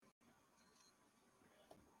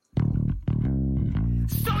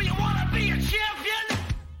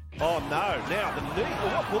Oh no, now the knee.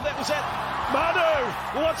 Well, that was it. Manu,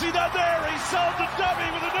 what's he done there? He's sold the dummy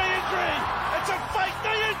with a knee injury. It's a fake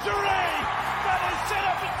knee injury. That is set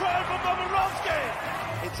up and thrown for Bobrovsky.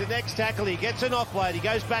 It's the next tackle. He gets a knockblade. He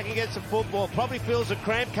goes back and gets the football. Probably feels a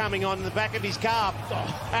cramp coming on in the back of his calf.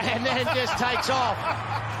 And then just takes off.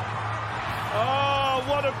 Oh,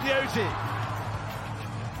 what a beauty.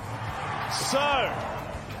 So,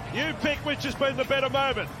 you pick which has been the better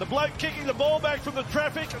moment. The bloke kicking the ball back from the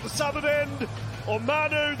traffic at the southern end, or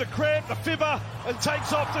Manu, the cramp, the fibber, and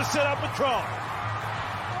takes off to set up a try.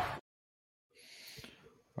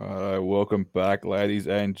 Welcome back, ladies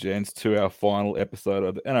and gents, to our final episode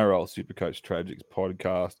of the NRL Supercoach Tragics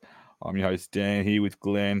podcast. I'm your host, Dan, here with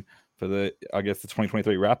Glenn for the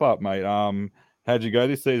 2023 wrap-up, mate. How'd you go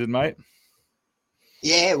this season, mate?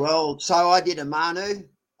 Yeah, well, so I did a Manu.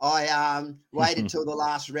 I waited till the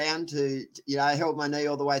last round to, held my knee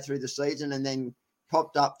all the way through the season and then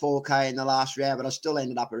popped up 4K in the last round, but I still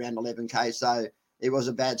ended up around 11K. So it was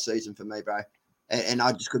a bad season for me, bro. And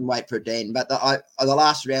I just couldn't wait for it to end. But the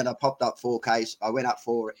last round, I popped up 4K. I went up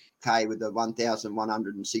 4K with the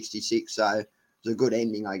 1,166. So it was a good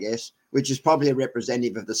ending, I guess, which is probably a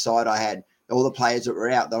representative of the side I had. All the players that were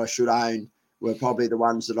out that I should own were probably the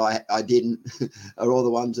ones that I didn't, or all the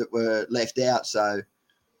ones that were left out. So.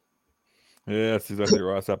 Yeah, that's exactly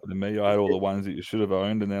right. It's happened to me. I had all the ones that you should have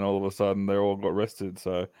owned, and then all of a sudden they all got rested.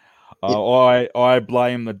 So I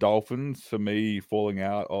blame the Dolphins for me falling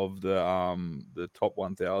out of the top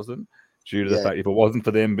 1,000 due to the fact if it wasn't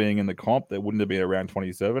for them being in the comp, they wouldn't have been around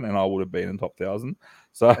 27, and I would have been in top 1,000.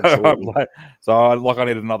 So I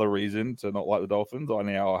needed another reason to not like the Dolphins. I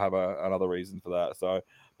now have another reason for that. So.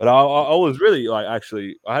 But I was really I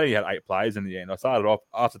only had 8 players in the end. I started off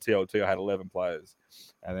after TLT, I had 11 players,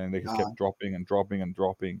 and then they just kept dropping and dropping and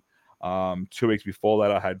dropping. 2 weeks before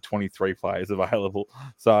that, I had 23 players available,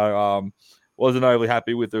 so wasn't overly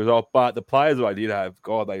happy with the result. But the players that I did have,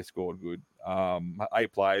 God, they scored good.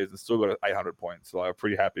 8 players and still got 800 points, so I'm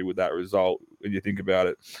pretty happy with that result when you think about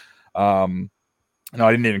it. And I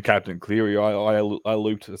didn't even captain Cleary. I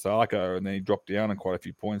looped to Saka, and then he dropped down on quite a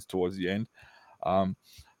few points towards the end.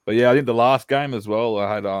 But yeah, I think the last game as well,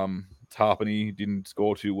 I had Tarpany, didn't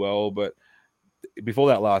score too well. But before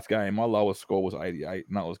that last game, my lowest score was 88,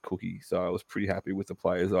 and that was Cookie. So I was pretty happy with the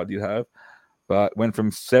players I did have. But went from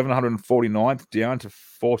 749th down to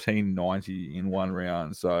 1490 in one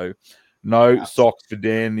round. So no socks for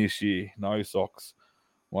Dan this year. No socks.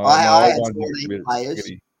 Well, I had 14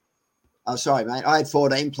 players. Oh, sorry, mate. I had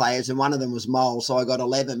 14 players, and one of them was Mole, so I got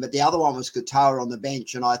 11. But the other one was Katoa on the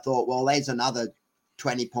bench, and I thought, well, there's another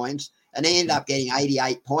 20 points, and he ended up getting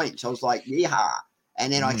 88 points. I was like, yeehaw.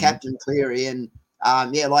 And then I captained Cleary, and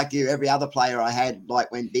like you, every other player I had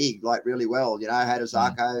went big, really well. I had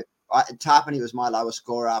Azarko. Tarpany was my lowest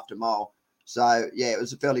scorer after Mole. So yeah, it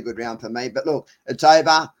was a fairly good round for me. But look, it's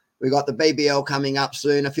over. We got the BBL coming up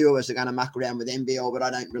soon. A few of us are going to muck around with NBL, but I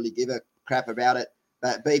don't really give a crap about it.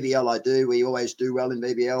 But BBL I do. We always do well in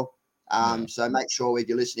BBL. So make sure if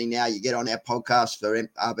you're listening now, you get on our podcast for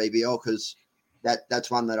BBL, because that's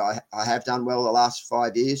one that I have done well the last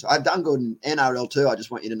 5 years. I've done good in NRL too. I just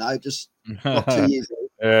want you to know, just not 2 years ago.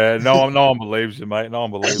 Yeah, no one believes you, mate. No one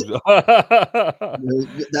believes you.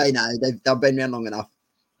 They know. They've been around long enough.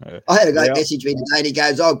 Yeah. I had a great message me today. And he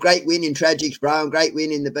goes, "Oh, great win in Tragics, bro, and great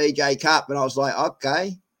win in the BJ Cup." And I was like,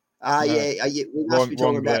 "Okay, we must be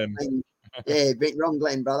talking about wrong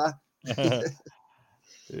Glen, brother."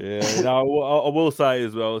 Yeah, no, I will say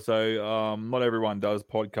as well. So, not everyone does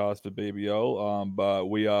podcasts for BBL, but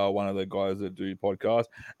we are one of the guys that do podcasts,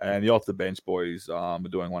 and the Off the Bench boys are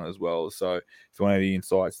doing one as well. So, if you want any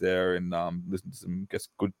insights there and listen to some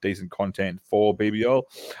good, decent content for BBL,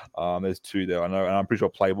 there's 2 there I know, and I'm pretty sure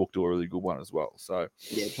Playbook do a really good one as well. So,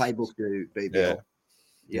 yeah, Playbook do BBL.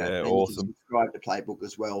 Yeah, awesome. You can subscribe to Playbook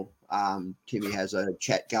as well. Timmy has a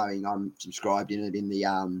chat going. I'm subscribed in it in the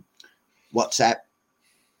WhatsApp.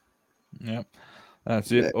 Yep,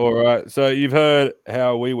 that's it. All right. So you've heard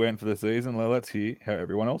how we went for the season. Well, let's hear how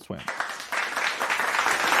everyone else went.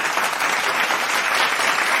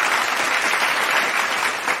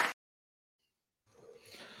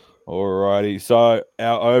 All righty. So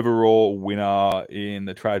our overall winner in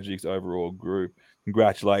the Tragics overall group.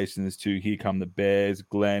 Congratulations to Here Come the Bears,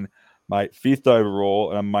 Glenn, mate. 5th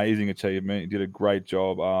overall, an amazing achievement. You did a great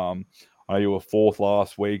job. I know you were 4th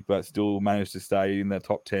last week, but still managed to stay in the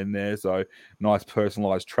top 10 there. So nice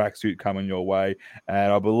personalised tracksuit coming your way.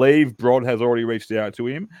 And I believe Brod has already reached out to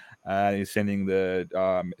him and he's sending the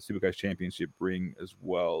Supercoach Championship ring as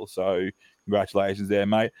well. So congratulations there,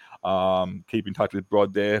 mate. Keep in touch with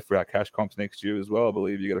Brod there for our cash comps next year as well. I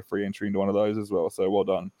believe you get a free entry into one of those as well. So well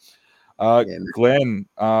done. Glenn,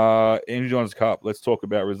 Andrew Johns Cup. Let's talk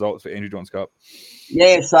about results for Andrew Johns Cup.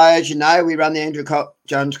 Yeah, so as you know, we run the Andrew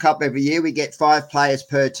Johns Cup every year. We get 5 players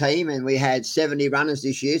per team, and we had 70 runners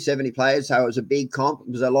this year, 70 players. So it was a big comp.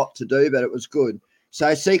 It was a lot to do, but it was good.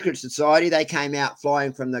 So Secret Society, they came out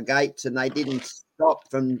flying from the gates, and they didn't stop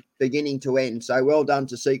from beginning to end. So well done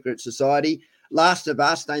to Secret Society. Last of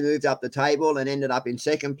Us, they moved up the table and ended up in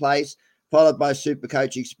second place, followed by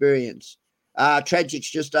Supercoach Experience.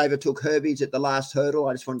 Tragics just overtook Herbie's at the last hurdle.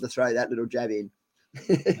 I just wanted to throw that little jab in.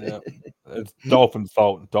 Yeah, it's Dolphins'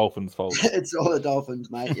 fault. It's all the Dolphins,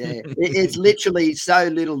 mate. Yeah, it's literally so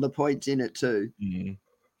little the points in it too. Mm.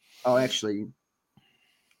 Oh, actually,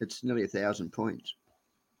 it's nearly 1,000 points.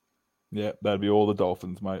 Yeah, that'd be all the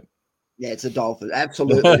Dolphins, mate. Yeah, it's a Dolphin.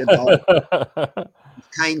 Absolutely the Dolphins.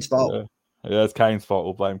 It's Kane's fault. Yeah, it's Kane's fault.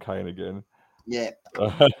 We'll blame Kane again. Yeah.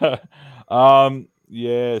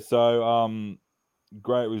 Yeah. So,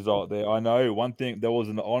 great result there. I know one thing, there was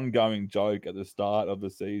an ongoing joke at the start of the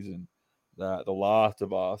season that The Last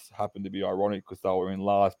of Us happened to be ironic because they were in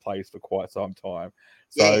last place for quite some time.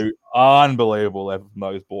 So unbelievable effort from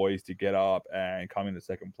those boys to get up and come into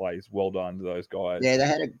second place. Well done to those guys. Yeah, they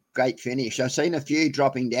had a great finish. I've seen a few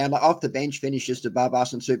dropping down, like off the bench finish just above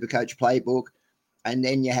us in Supercoach Playbook. And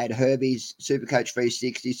then you had Herbie's, Supercoach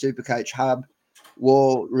 360, Supercoach Hub,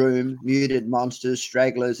 War Room, Muted Monsters,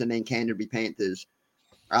 Stragglers, and then Canterbury Panthers.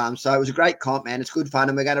 So it was a great comp, man. It's good fun,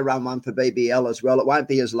 and we're going to run one for BBL as well. It won't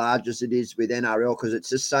be as large as it is with NRL because it's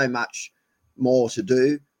just so much more to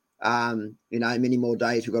do. Many more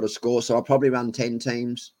days we've got to score. So I'll probably run 10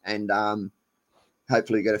 teams, and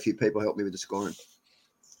hopefully get a few people help me with the scoring.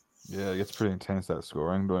 Yeah, it gets pretty intense, that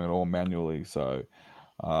scoring, doing it all manually. So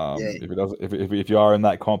if you are in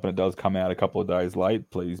that comp and it does come out a couple of days late,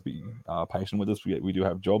 please be patient with us. We do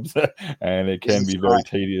have jobs, and it can be very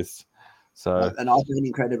tedious. So, and I've been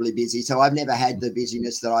incredibly busy. So I've never had the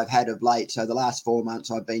busyness that I've had of late. So the last 4 months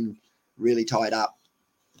I've been really tied up.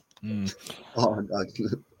 Oh, no.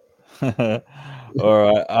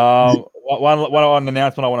 All right. One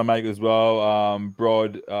announcement I want to make as well.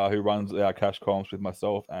 Brod, who runs our cash comps with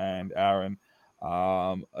myself and Aaron,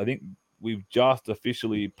 I think we've just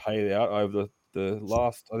officially paid out over the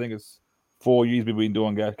last, I think it's 4 years we've been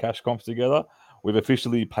doing cash comps together. We've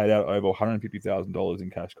officially paid out over $150,000 in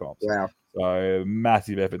cash comps. Wow. So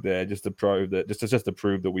massive effort there, just to prove that, just to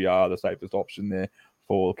prove that we are the safest option there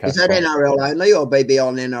for cash. Is that comps. NRL only or BBL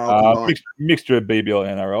and NRL combined? Mixture of BBL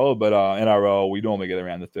and NRL, but NRL we normally get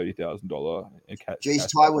around the $30,000 in cash. Geez,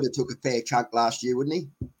 Ty would have took a fair chunk last year, wouldn't he?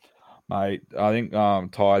 Mate, I think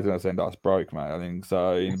Ty's going to send us broke, mate. I think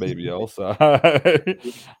so in BBL. So,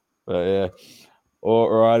 but yeah.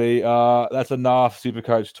 Alrighty, that's enough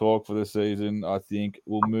Supercoach talk for the season. I think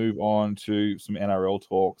we'll move on to some NRL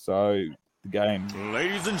talk. So, the game.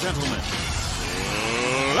 Ladies and gentlemen,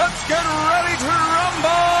 let's get ready to rumble!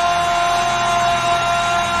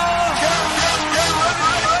 Get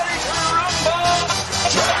ready to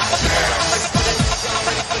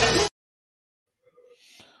rumble!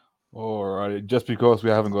 Alrighty, just because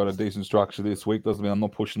we haven't got a decent structure this week doesn't mean I'm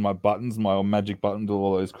not pushing my buttons, my magic button to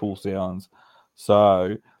all those cool sounds.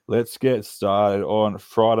 So let's get started. On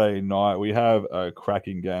Friday night, we have a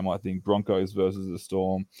cracking game, I think, Broncos versus the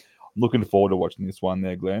Storm. I'm looking forward to watching this one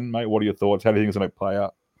there, Glenn. Mate, what are your thoughts? How do you think it's going to play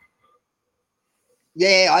out?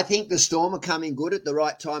 Yeah, I think the Storm are coming good at the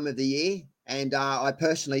right time of the year. And I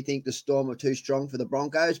personally think the Storm are too strong for the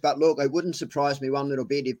Broncos. But look, it wouldn't surprise me one little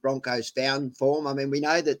bit if Broncos found form. I mean, we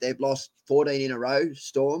know that they've lost 14 in a row,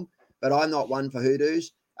 Storm, but I'm not one for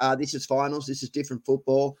hoodoos. This is finals. This is different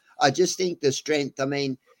football. I just think the strength, I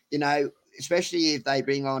mean, especially if they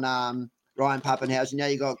bring on Ryan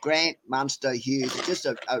Pappenhausen, you got Grant, Munster, Hughes, just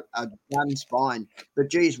a one spine. But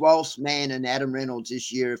geez, Walsh, Mann and Adam Reynolds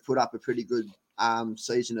this year have put up a pretty good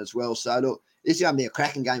season as well. So look, this is going to be a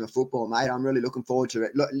cracking game of football, mate. I'm really looking forward to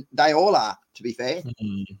it. Look, they all are, to be fair.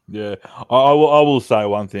 Yeah, I will say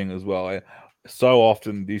one thing as well. So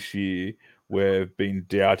often this year, we've been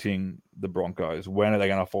doubting the Broncos. When are they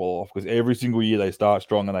going to fall off? Because every single year they start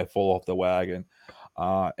strong and they fall off the wagon.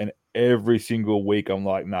 And every single week I'm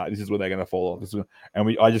like, nah, this is where they're going to fall off.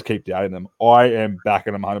 I just keep doubting them. I am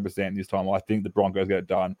backing them 100% this time. I think the Broncos get it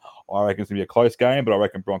done. I reckon it's going to be a close game, but I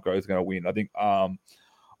reckon Broncos are going to win. I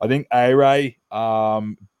think A-Ray,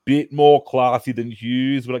 bit more classy than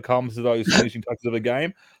Hughes when it comes to those finishing touches of a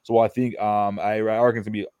game. So I think A-Ray, I reckon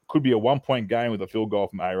could be a 1-point game with a field goal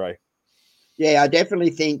from A-Ray. Yeah, I definitely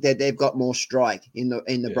think that they've got more strike in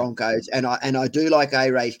the Broncos, and I do like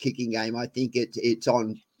A-Ray's kicking game. I think it's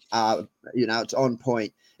on It's on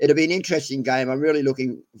point. It'll be an interesting game. I'm really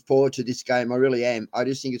looking forward to this game. I really am. I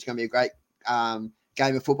just think it's going to be a great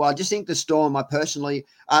game of football. I just think the Storm, I personally,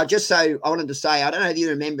 I wanted to say, I don't know if you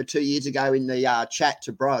remember 2 years ago in the chat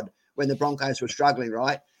to Brod when the Broncos were struggling,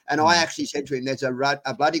 right? And I actually said to him, there's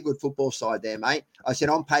a bloody good football side there, mate. I said,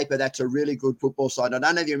 on paper, that's a really good football side. I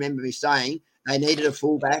don't know if you remember me saying they needed a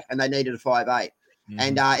fullback and they needed a 5'8". Mm-hmm.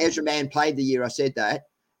 And Ezra Mann played the year I said that.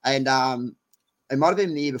 And it might have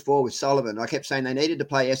been the year before with Sullivan. I kept saying they needed to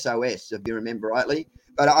play SOS, if you remember rightly.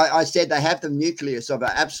 But I said they have the nucleus of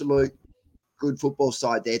an absolute good football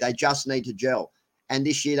side there. They just need to gel. And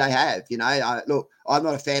this year they have. Look, I'm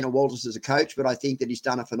not a fan of Walters as a coach, but I think that he's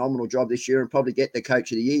done a phenomenal job this year and probably get the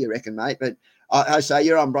coach of the year, you reckon, mate. But I say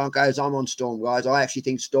you're on Broncos, I'm on Storm, guys. I actually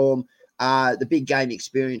think Storm, the big game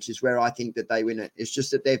experience is where I think that they win it. It's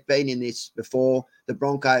just that they've been in this before. The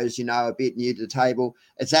Broncos, a bit new to the table.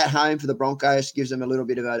 It's at home for the Broncos, gives them a little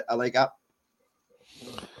bit of a leg up.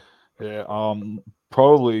 Yeah,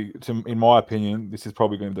 probably, in my opinion, this is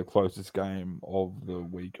probably going to be the closest game of the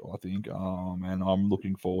week, I think. And I'm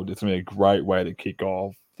looking forward. It's going to be a great way to kick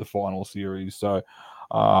off the final series. So,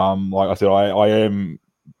 like I said, I am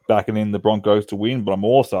backing in the Broncos to win, but I'm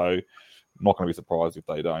also not going to be surprised if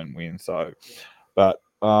they don't win. So, but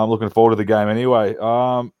I'm looking forward to the game anyway.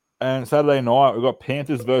 And Saturday night, we've got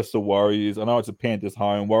Panthers versus the Warriors. I know it's a Panthers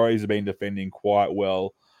home. Warriors have been defending quite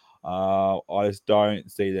well. I just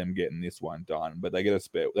don't see them getting this one done, but they get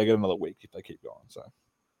another week if they keep going. So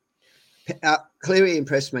Cleary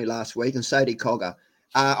impressed me last week, and so did Cogger.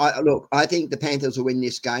 I think the Panthers will win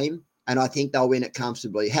this game, and I think they'll win it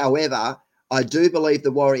comfortably. However, I do believe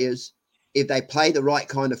the Warriors, if they play the right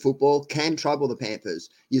kind of football, can trouble the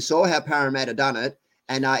Panthers. You saw how Parramatta done it,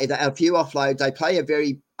 and if a few offloads, they play a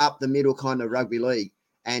very up the middle kind of rugby league.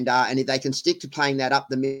 And if they can stick to playing that up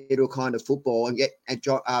the middle kind of football and get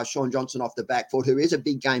Sean Johnson off the back foot, who is a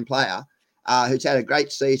big game player, who's had a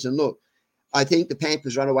great season. Look, I think the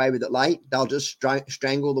Panthers run away with it late. They'll just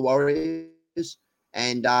strangle the Warriors,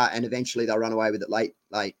 and eventually they'll run away with it late.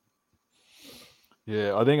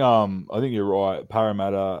 Yeah, I think you're right.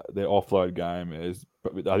 Parramatta, their offload game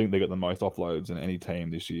I think they got the most offloads in any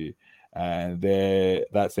team this year. And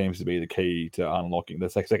that seems to be the key to unlocking the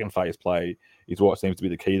second phase play is what seems to be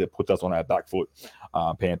the key that puts us on our back foot,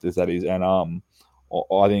 Panthers, that is. And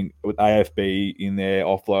I think with AFB in there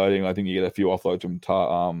offloading, I think you get a few offloads from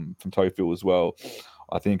Tofield as well.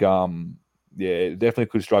 I think it definitely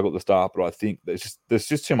could struggle at the start, but I think there's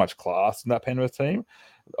just too much class in that Penrith team.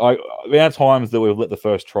 There are times that we've let the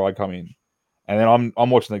first try come in, and then I'm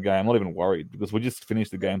watching the game. I'm not even worried because we just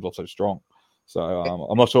finished the games off so strong. So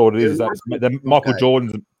I'm not sure what it is. Michael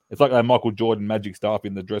Jordan's. It's like a Michael Jordan magic stuff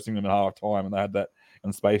in the dressing room at half time, and they had that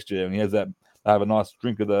in Space Jam. And he has that. They have a nice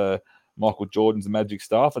drink of the Michael Jordan's magic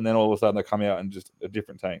stuff, and then all of a sudden they come out and just a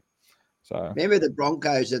different team. So remember the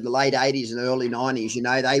Broncos of the late '80s and early '90s.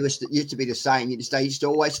 They used to be the same. They used to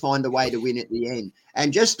always find a way to win at the end.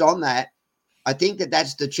 And just on that, I think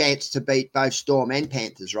that's the chance to beat both Storm and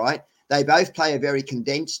Panthers, right? They both play a very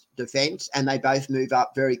condensed defense and they both move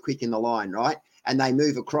up very quick in the line, right? And they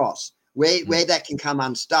move across. Where that can come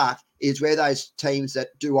unstuck is where those teams that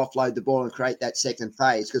do offload the ball and create that second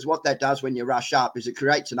phase. Because what that does when you rush up is it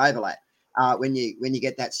creates an overlap when you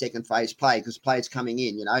get that second phase play because players coming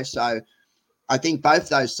in, So I think both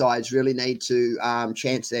those sides really need to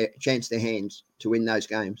chance their hands to win those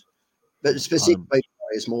games. But specifically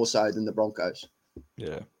is more so than the Broncos.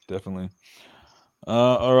 Yeah, definitely.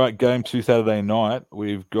 All right, game 2 Saturday night.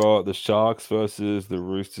 We've got the Sharks versus the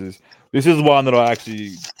Roosters. This is one that I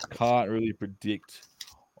actually can't really predict.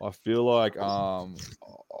 I feel like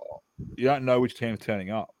you don't know which team's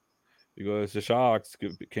turning up because the Sharks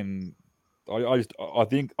can. I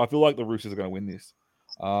feel like the Roosters are going to win this.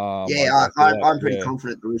 I'm pretty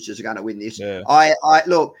confident the Roosters are going to win this. Yeah. I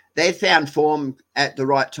look, they've found form at the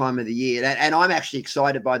right time of the year, and I'm actually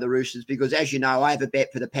excited by the Roosters because, as you know, I have a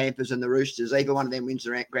bet for the Panthers and the Roosters. Either one of them wins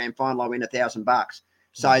the grand final, I win $1,000.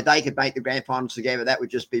 So they could make the grand finals together. That would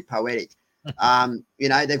just be poetic.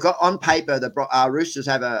 They've got on paper the Roosters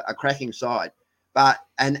have a cracking side,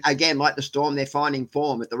 and again, like the Storm, they're finding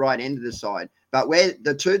form at the right end of the side. But where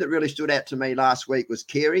the two that really stood out to me last week was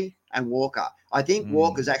Keary and Walker. I think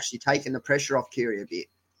Walker's actually taken the pressure off Keary a bit.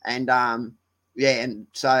 And but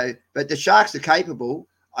the Sharks are capable.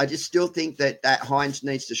 I just still think that Hines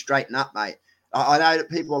needs to straighten up, mate. I know that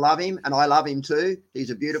people love him, and I love him too.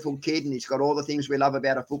 He's a beautiful kid, and he's got all the things we love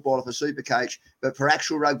about a footballer for super coach. But for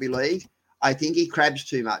actual rugby league, I think he crabs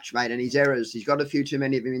too much, mate, and his errors. He's got a few too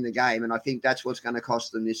many of them in the game, and I think that's what's going to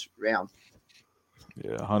cost them this round.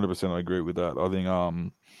 Yeah, 100%. I agree with that. I think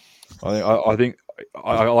I think,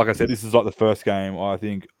 like I said, this is like the first game. I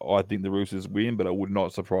think the Roosters win, but it would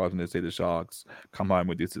not surprise me to see the Sharks come home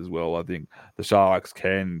with this as well. I think the Sharks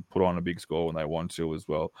can put on a big score when they want to as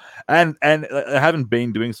well, and they haven't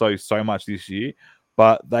been doing so much this year,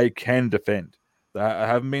 but they can defend. They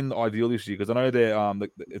haven't been ideal this year because I know they're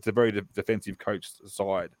it's a very defensive coached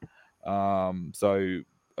side. I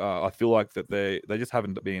feel like that they just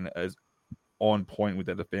haven't been as on point with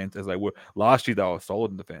their defense as they were last year. They were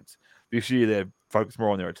solid in defense. This year they're focused more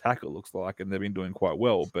on their attack. It looks like, and they've been doing quite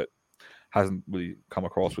well, but hasn't really come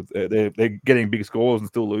across with. They're getting big scores and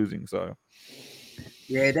still losing. So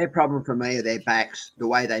yeah, their problem for me are their backs. The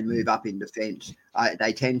way they move up in defence,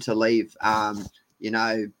 they tend to leave.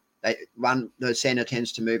 The centre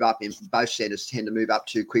tends to move up, and both centres tend to move up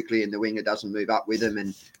too quickly, and the winger doesn't move up with them.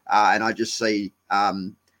 And I just see.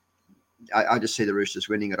 I just see the Roosters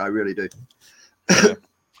winning it. I really do. Yeah.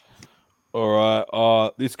 All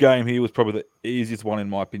right. This game here was probably the easiest one in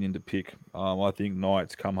my opinion to pick. I think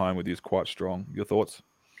Knights come home with this quite strong. Your thoughts?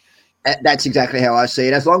 That's exactly how I see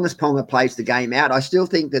it. As long as Ponga plays the game out, I still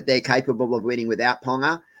think that they're capable of winning without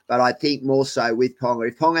Ponga, but I think more so with Ponga.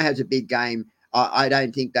 If Ponga has a big game, I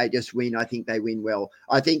don't think they just win. I think they win well.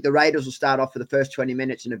 I think the Raiders will start off for the first 20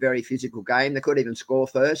 minutes in a very physical game. They could even score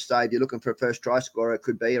first. So if you're looking for a first try scorer, it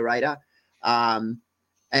could be a Raider. And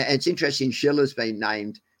it's interesting Schiller's been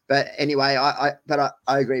named. But anyway, I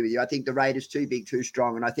agree with you. I think the Raiders too big, too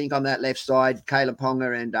strong. And I think on that left side, Caleb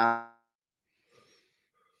Ponga and yeah,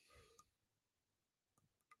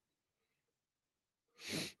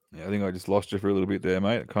 I think I just lost you for a little bit there,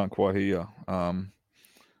 mate. I can't quite hear you.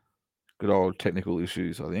 Good old technical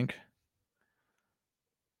issues, I think.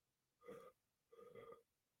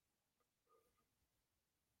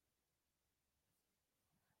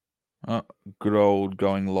 Good old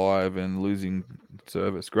going live and losing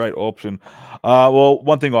service. Great option. Well,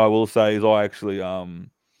 one thing I will say is I actually I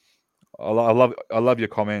love your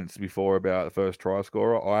comments before about the first try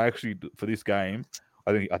scorer. I actually, for this game,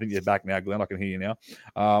 I think you're back now, Glenn. I can hear you now.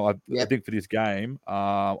 I think for this game,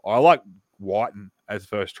 I like Whiten as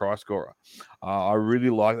first try scorer. I really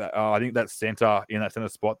like that. I think that center in that center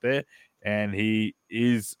spot there, and he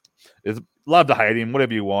is love to hate him,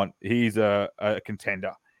 whatever you want. He's a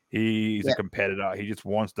contender. He's a competitor. He just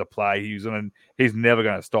wants to play. He's never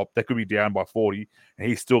going to stop. They could be down by 40, and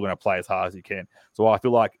he's still going to play as hard as he can. So I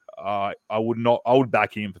feel like I would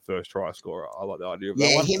back him for first try scorer. I like the idea of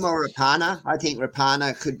that one. Yeah, him or Rapana. I think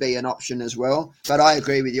Rapana could be an option as well. But I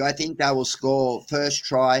agree with you. I think they will score first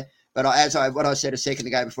try. But what I said a second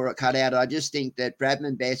ago before it cut out, I just think that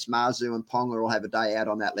Bradman, Best, Marzu, and Ponga will have a day out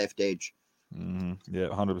on that left edge. Yeah,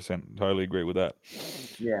 100%. Totally agree with that.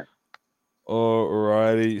 Yeah.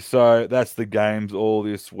 Alrighty, so that's the games all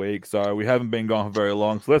this week. So we haven't been gone for very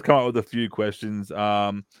long. So let's come up with a few questions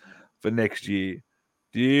for next year.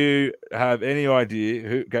 Do you have any idea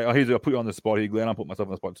who? Okay, I'll put you on the spot here, Glenn. I'll put myself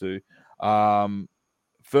on the spot too.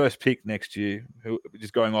 First pick next year. Who?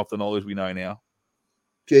 Just going off the knowledge we know now.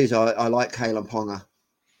 Geez, I like Caleb Ponga.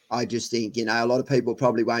 I just think, a lot of people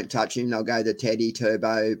probably won't touch him. They'll go the Teddy,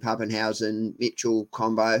 Turbo, Pappenhausen, Mitchell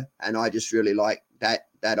combo, and I just really like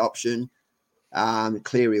that option.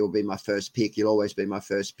 Cleary will be my first pick. He'll always be my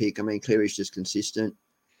first pick. I mean, Cleary's just consistent.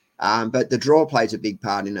 But the draw plays a big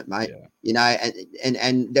part in it, mate. Yeah.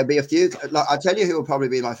 And there'll be a few. Like, I'll tell you who will probably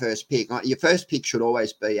be my first pick. Your first pick should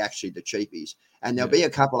always be actually the cheapies. And there'll be a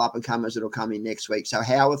couple up-and-comers that'll come in next week. So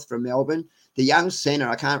Howarth from Melbourne, the young centre,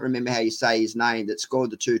 I can't remember how you say his name, that scored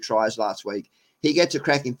the 2 tries last week. He gets a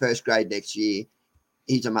crack in first grade next year.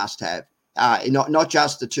 He's a must-have. Not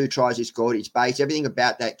just the 2 tries he scored, his base, everything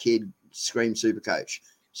about that kid screams Supercoach.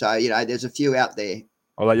 So, there's a few out there.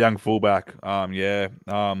 Oh, that young fullback. No,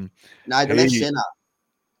 the left centre.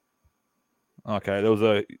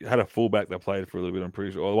 Okay, had a fullback that played for a little bit. I'm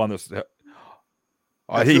pretty sure. Or the one that's.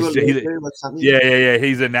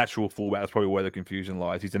 He's a natural fullback. That's probably where the confusion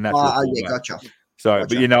lies. He's a natural fullback. Yeah, gotcha. So,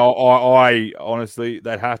 but I honestly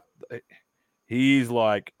he's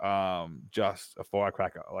like just a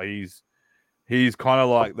firecracker. Like he's kind of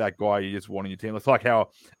like that guy you just want in your team. It's like how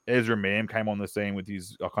Ezra Mam came on the scene with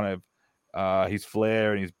his his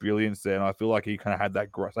flair and his brilliance there, and I feel like he kind of had that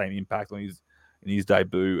same impact on his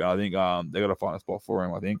debut. And I think they got to find a spot for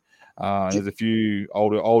him. I think there's a few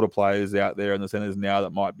older players out there in the centers now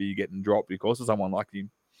that might be getting dropped because of someone like him.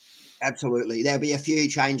 Absolutely, there'll be a few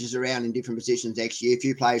changes around in different positions next year. A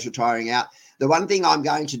few players retiring out. The one thing I'm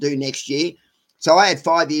going to do next year. So I had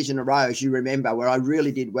 5 years in a row, as you remember, where I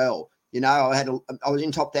really did well. I was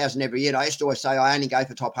in top 1,000 every year. And I used to always say I only go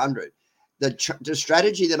for top 100. The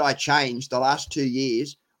strategy that I changed the last 2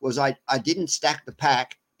 years was I didn't stack the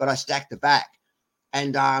pack, but I stacked the back.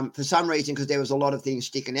 And for some reason, because there was a lot of things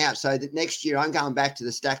sticking out. So that next year, I'm going back to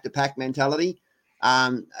the stack to pack mentality.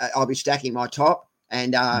 I'll be stacking my top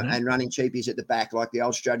and running cheapies at the back, like the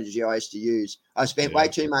old strategy I used to use. I spent way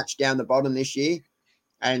too much down the bottom this year,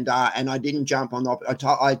 and I didn't jump on.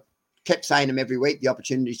 I kept saying them every week, the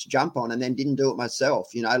opportunities to jump on, and then didn't do it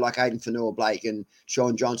myself. You know, like Aiden Fanua-Blake and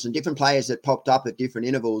Sean Johnson, different players that popped up at different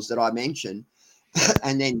intervals that I mentioned,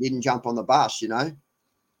 and then didn't jump on the bus. You know.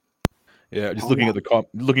 Yeah, just looking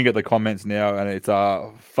at the comments now, and it's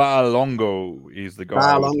Farlongo is the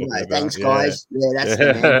guy we're talking about. Thanks, guys. Yeah, that's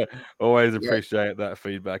the man. Always appreciate that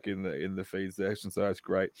feedback in the feed section, so that's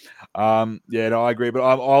great. No, I agree. But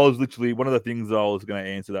I was literally one of the things I was going to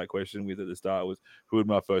answer that question with at the start was who would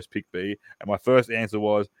my first pick be, and my first answer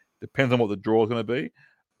was depends on what the draw is going to be.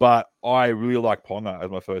 But I really like Ponga as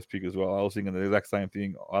my first pick as well. I was thinking the exact same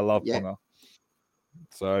thing. I love Ponga.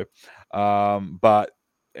 So, but.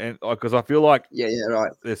 And because I feel like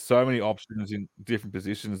right. There's so many options in different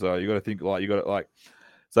positions though. You got to think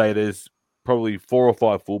say there's probably 4 or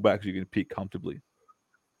 5 fullbacks you can pick comfortably.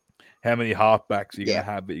 How many halfbacks are you going to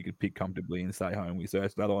have that you can pick comfortably and stay home with? So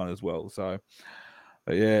that's another one as well. So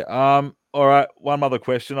all right. One other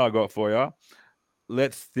question I got for you.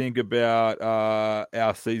 Let's think about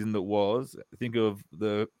our season that was. Think of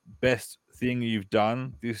the best thing you've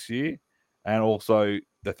done this year, and also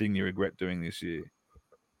the thing you regret doing this year.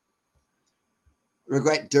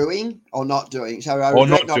 Regret doing or not doing. So I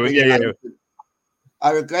regret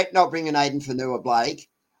not bringing Aiden Fanua-Blake.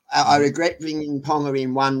 I regret bringing Ponga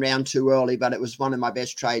in one round too early, but it was one of my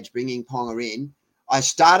best trades bringing Ponga in. I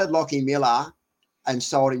started Lockie Miller and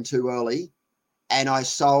sold him too early, and I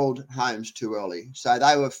sold Holmes too early. So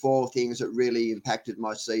they were 4 things that really impacted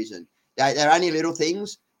my season. They're only little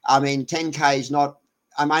things. I mean, 10K is not.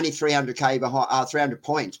 I'm only 300K behind, 300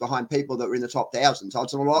 points behind people that were in the top 1,000. So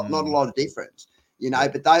it's not a lot of difference. You know,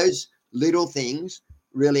 but those little things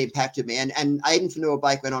really impacted me. And Aiden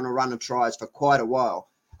Fanua-Blake went on a run of tries for quite a while.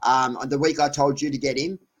 The week I told you to get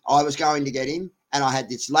him, I was going to get him, and I had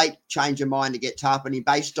this late change of mind to get Tarpany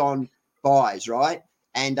based on buys, right?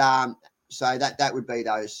 And so that would be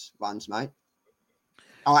those ones, mate.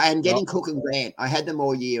 Oh, and getting Cook and Grant. I had them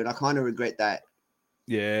all year, and I kind of regret that.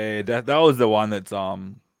 Yeah, that was the one that's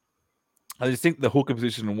I just think the hooker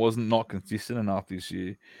position wasn't not consistent enough this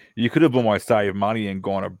year. You could have almost saved money and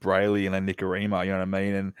gone to Brayley and a Nicarima, you know what I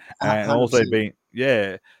mean? And also been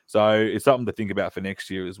so it's something to think about for next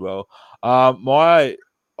year as well. I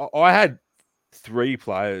had 3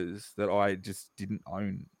 players that I just didn't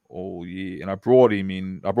own all year, and I brought him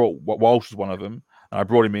in. I brought Walsh was one of them, and I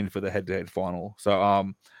brought him in for the head-to-head final.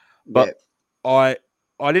 So but I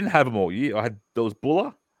didn't have them all year. There was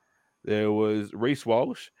Buller, there was Reece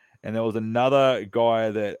Walsh. And there was another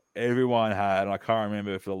guy that everyone had, and I can't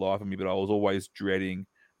remember for the life of me, but I was always dreading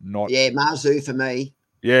not. Yeah, Marzu for me.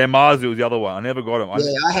 Yeah, Marzu was the other one. I never got him.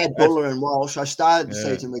 I had Buller and Walsh. I started the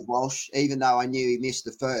season with Walsh, even though I knew he missed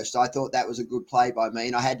the first. I thought that was a good play by me.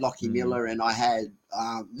 And I had Lockie Miller, and I had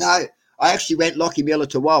I actually went Lockie Miller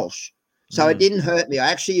to Walsh, so it didn't hurt me.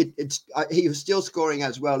 He was still scoring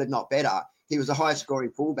as well, if not better. He was a high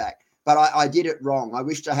scoring fullback, but I did it wrong. I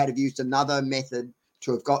wished I had used another method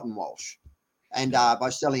to have gotten Walsh, and by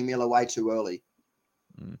selling Miller way too early.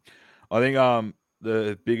 I think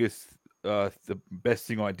the best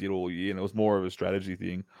thing I did all year, and it was more of a strategy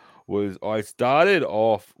thing, was I started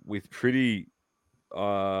off with pretty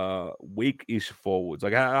weak-ish forwards.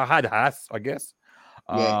 Like I had Haas, I guess,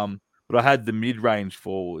 but I had the mid-range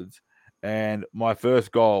forwards, and my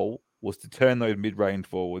first goal was to turn those mid-range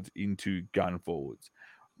forwards into gun forwards.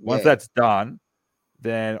 Once that's done,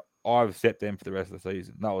 then I've set them for the rest of the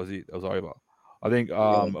season. That was it. It was over. I think it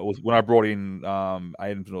was when I brought in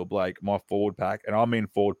Aiden Fanua-Blake, my forward pack, and I mean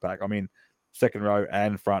forward pack, I mean second row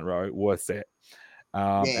and front row were set.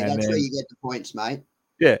 And that's where you get the points, mate.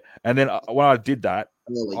 Yeah, and then when I did that,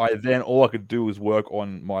 all I could do was work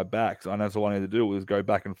on my backs, and that's all I needed to do was go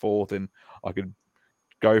back and forth, and I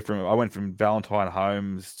went from Valentine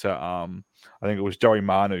Holmes to I think it was Joey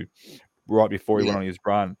Manu right before he went on his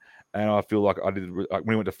run. And I feel like I did when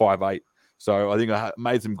we went to 5'8". So I think I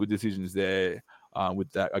made some good decisions there with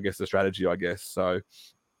that. I guess the strategy. So,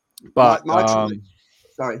 but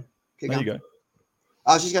sorry, there you go.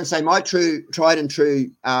 I was just going to say my tried and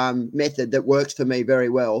true method that works for me very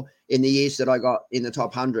well in the years that I got in the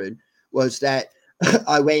top 100 was that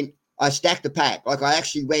I stacked the pack. Like I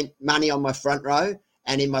actually went money on my front row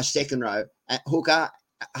and in my second row at hooker,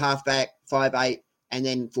 halfback, 5'8", and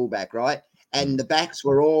then fullback, right? And the backs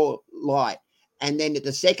were all light. And then at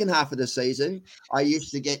the second half of the season, I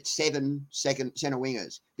used to get 7 center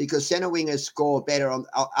wingers because center wingers score better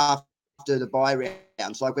after after the bye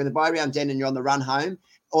rounds. Like when the bye round's end and you're on the run home,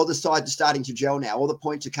 all the sides are starting to gel now. All the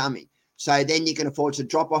points are coming. So then you can afford to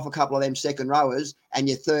drop off a couple of them second rowers and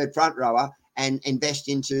your third front rower and invest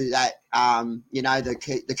into that,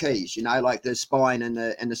 the keys, like the spine and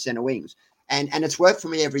the centre wings. And it's worked for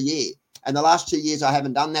me every year. And the last 2 years I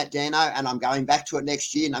haven't done that, Dano, and I'm going back to it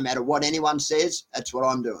next year. No matter what anyone says, that's what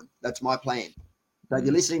I'm doing. That's my plan. So if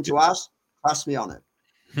you're listening to us, trust me on it.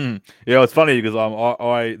 Yeah, it's funny because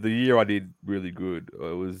I the year I did really good,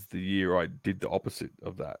 it was the year I did the opposite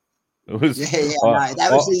of that. It was no,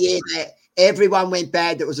 that was the year that everyone went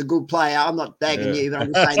bad. That was a good player. I'm not bagging you, but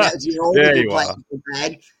I'm just saying that was the year all the good players went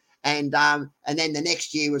bad. And then the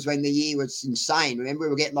next year was when the year was insane. Remember, we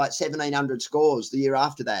were getting like 1,700 scores the year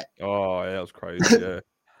after that. Oh, yeah, that was crazy. Yeah,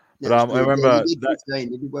 but I remember you did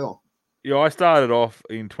 15, you did well. Yeah, I started off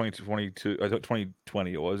in 2022.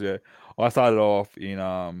 2020 it was. Yeah, I started off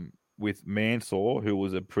in with Mansour, who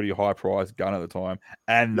was a pretty high priced gun at the time,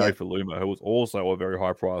 and Yeah. Nofaluma, who was also a very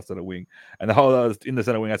high priced centre wing. And the whole was in the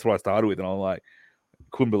centre wing. That's what I started with, and I'm like,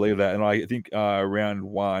 couldn't believe that. And I think round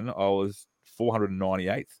one I was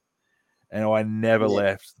 498th, and I never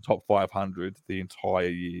left the top 500 the entire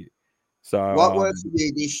year. So what worked for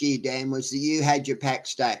you this year, Dan, was that you had your pack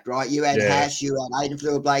stacked, right? You had Hash, you had Aidan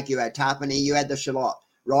Fluid-Blake, you had Tarpany, you had the Charlotte,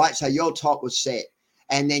 right? So your top was set.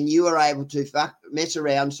 And then you were able to mess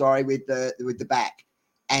around, with the back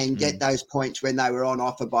and get those points when they were on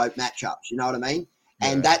offer both matchups. You know what I mean?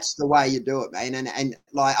 And that's the way you do it, man. And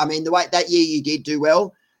the way that year you did do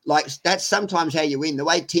well, like that's sometimes how you win. The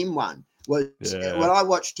way Tim won was when I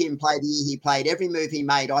watched Tim play the year he played, every move he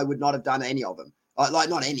made, I would not have done any of them. Like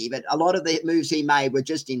not any, but a lot of the moves he made were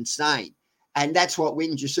just insane. And that's what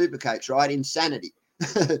wins your super coach, right? Insanity.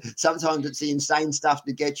 Sometimes it's the insane stuff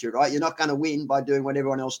to get you, right? You're not going to win by doing what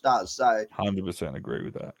everyone else does. So 100% agree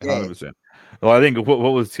with that. 100%. Well, I think what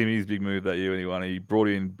was Timmy's big move that year when he won? He brought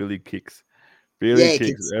in Billy Kicks.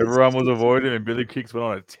 Kicks. Everyone was avoiding him, and Billy Kicks went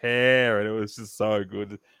on a tear, and it was just so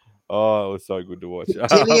good. Oh, it was so good to watch.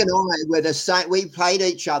 Timmy and I were the same. We played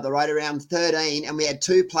each other right around 13, and we had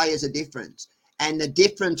two players of difference. And the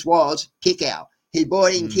difference was kick-out. He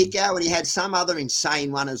brought in kick-out, and he had some other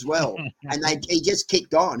insane one as well. And he just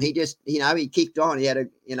kicked on. He just, he kicked on. He had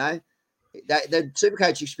the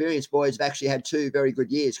Supercoach Experience boys have actually had 2 very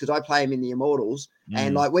good years because I play him in the Immortals.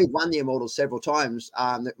 And we've won the Immortals several times,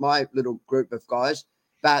 my little group of guys.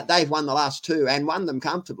 But they've won the last 2 and won them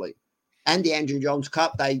comfortably. And the Andrew Johns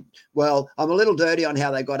Cup, I'm a little dirty on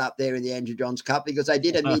how they got up there in the Andrew Johns Cup because they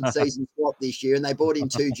did a mid-season swap this year and they brought in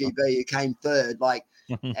 2GB who came third,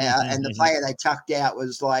 and the player they chucked out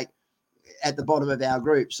was at the bottom of our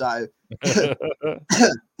group. So, but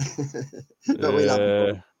we love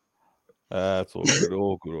them. That's all good,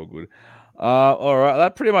 all good. All right,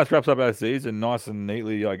 that pretty much wraps up our season, nice and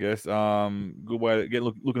neatly, I guess. Good way to get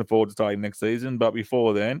looking forward to starting next season. But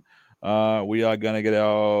before then, we are going to get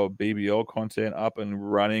our BBL content up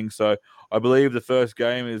and running. So I believe the first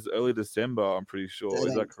game is early December. I'm pretty sure. 13th.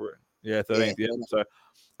 Is that correct? Yeah, 13th. Yeah. So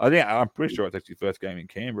I'm pretty sure it's actually the first game in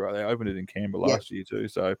Canberra. They opened it in Canberra last year too.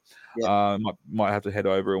 So might have to head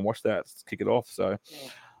over and watch that, kick it off. So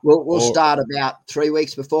we'll start about 3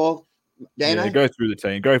 weeks before. Dano? Yeah, go through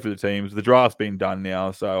the teams. The draft's been done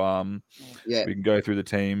now, so we can go through the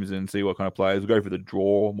teams and see what kind of players. We'll go for the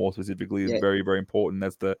draw more specifically. Is very, very important.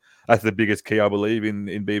 That's the biggest key, I believe, in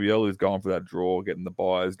BBL is going for that draw, getting the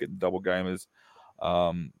buys, getting double gamers.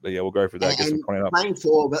 But yeah, we'll go for that. And playing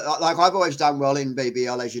for, but I've always done well in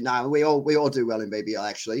BBL, as you know. We all do well in BBL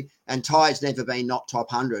actually. And Ty's never been not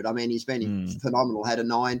top 100. I mean, he's been phenomenal. Had a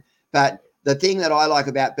 9, but the thing that I like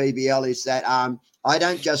about BBL is that I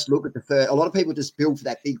don't just look at the first. A lot of people just build for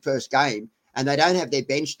that big first game, and they don't have their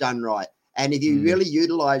bench done right. And if you really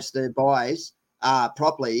utilize the buys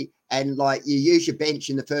properly, and you use your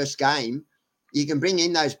bench in the first game, you can bring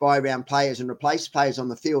in those buy round players and replace players on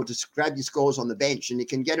the field to grab your scores on the bench, and you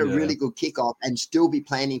can get a really good kickoff and still be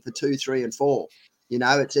planning for 2, 3, and 4.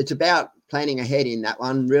 It's about planning ahead in that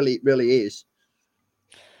one. Really, really is.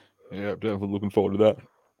 Yeah, definitely looking forward to that.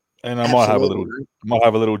 And I might have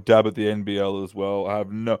a little dab at the NBL as well.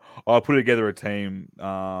 I put together a team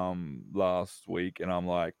last week, and I'm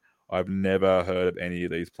like, I've never heard of any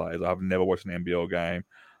of these players. I've never watched an NBL game.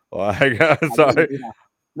 I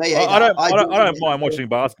don't mind watching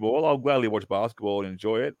basketball. I'll gladly watch basketball and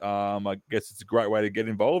enjoy it. I guess it's a great way to get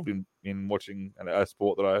involved in watching a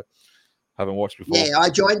sport that I haven't watched before. Yeah,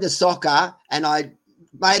 I joined the soccer and I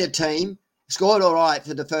made a team. Scored all right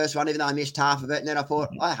for the first one, even though I missed half of it. And then I thought,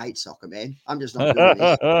 I hate soccer, man. I'm just not doing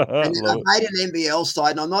this. And then I made an NBL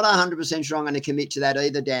side, and I'm not 100% sure I'm going to commit to that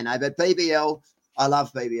either, Dano. But BBL, I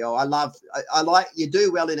love BBL. I like you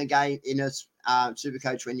do well in a game in a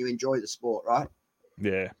Supercoach when you enjoy the sport, right?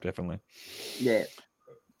 Yeah, definitely. Yeah.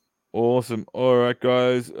 Awesome. All right,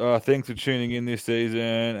 guys. Thanks for tuning in this season,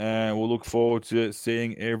 and we'll look forward to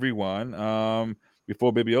seeing everyone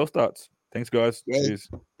before BBL starts. Thanks, guys. Yeah. Cheers.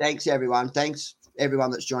 Thanks, everyone. Thanks,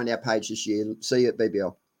 everyone that's joined our page this year. See you at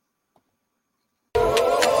BBL.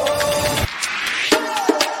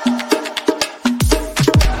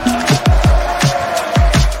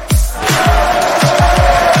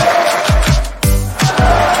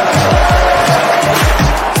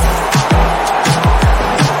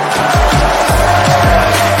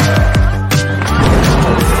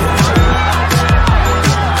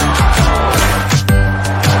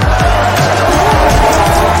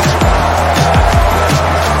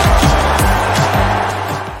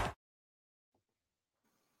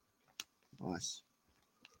 Nice.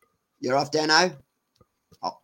 You're off, Dano?